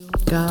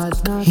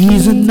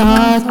He's a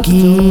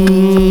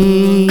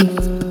knocking.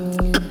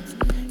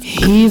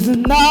 He's a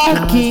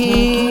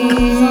knocking.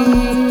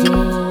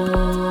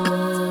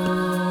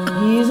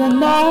 He's a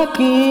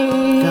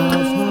knocking.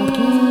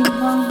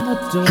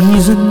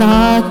 He's a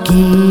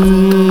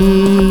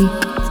knocking.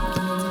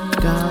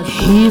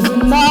 He's a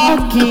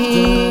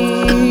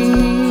knocking.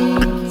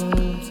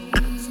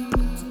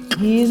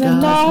 He's a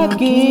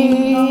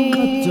knocking.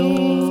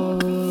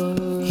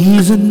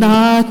 He's a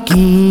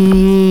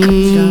knocking.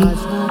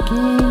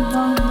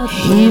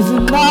 He's a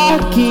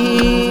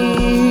knocking.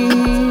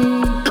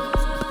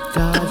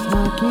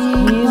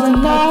 He's a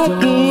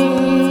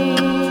knocking.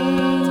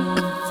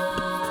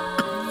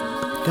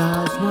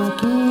 God's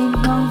knocking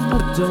on the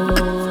door.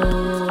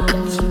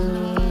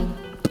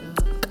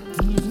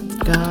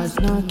 God's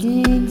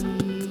knocking.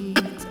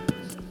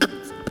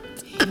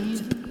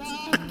 He's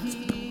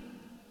knocking.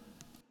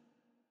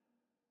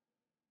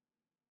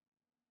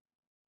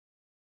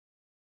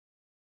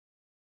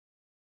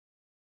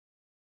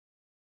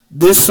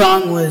 This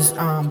song was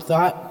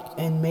thought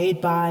and made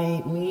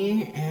by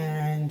me,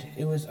 and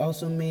it was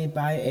also made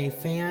by a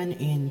fan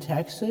in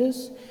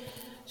Texas.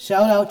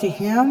 Shout out to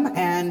him,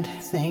 and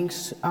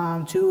thanks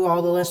to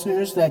all the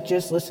listeners that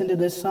just listened to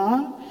this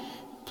song.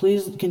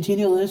 Please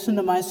continue to listen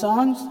to my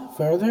songs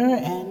further,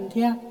 and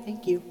yeah,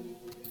 thank you.